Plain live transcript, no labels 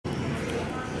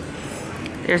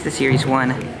There's the Series 1.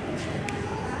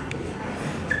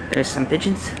 There's some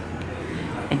pigeons.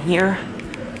 And here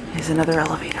is another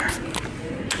elevator.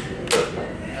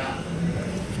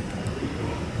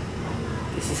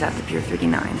 This is at the Pier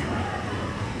 39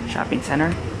 shopping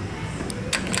center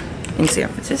in San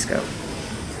Francisco.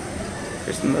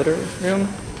 There's the motor room.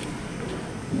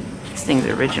 This thing's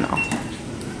original.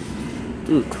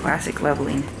 Ooh, classic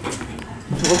leveling.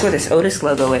 Look where this Otis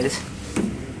logo is.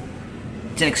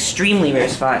 It's an extremely rare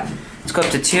spot. Let's go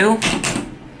up to 2.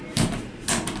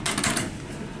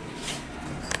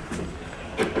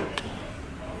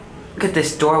 Look at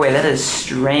this doorway, that is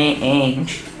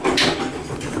strange.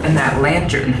 And that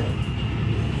lantern.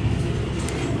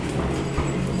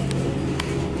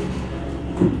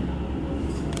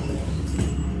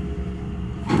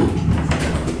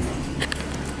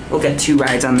 We'll get 2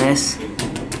 rides on this.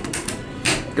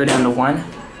 Go down to 1.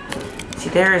 See,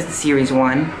 there is the Series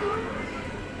 1.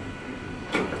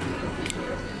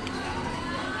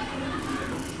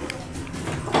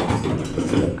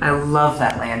 I love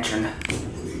that lantern.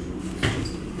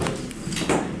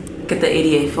 Look at the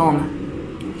ADA foam.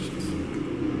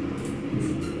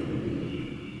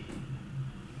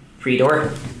 Free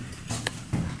door.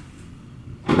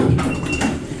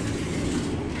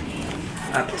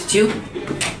 Up to 2.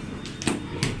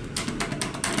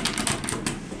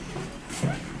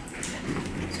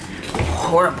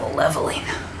 Horrible leveling.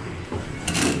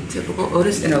 Typical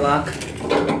Otis interlock.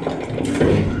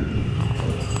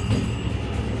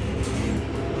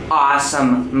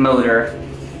 Awesome motor.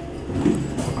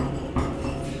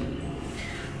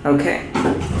 Okay.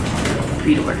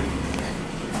 3 door.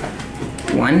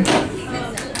 1.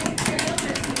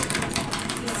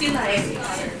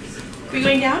 Are we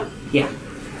going down? Yeah.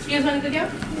 You guys want to go down?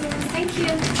 Thank you.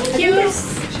 Thank you.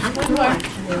 One more.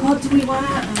 Oh, do we want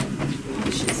to,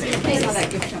 I saw that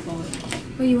gift shop over.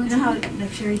 What you want You know how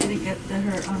like Sherry didn't get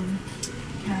her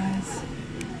Kaz.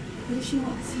 What does she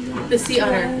want? The sea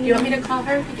otter. Do you want me to call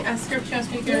her? You can ask her if she wants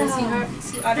me to get her a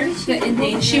sea otter. The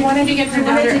endangered. She wanted to get her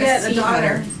daughter a sea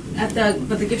otter. But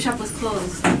the gift shop was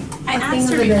closed. I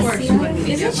asked her before. She wanted me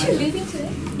to Isn't get she one. leaving today?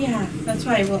 Yeah, that's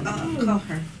why I'll call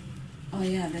her. Oh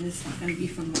yeah, then it's not gonna be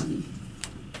from mommy.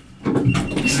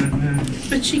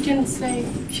 But she can say,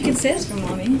 She can say it's from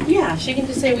mommy. yeah, she can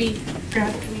just say we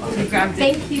grabbed it.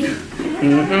 Thank you.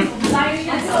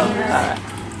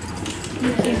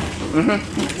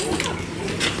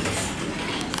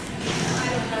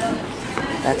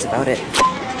 That's about it.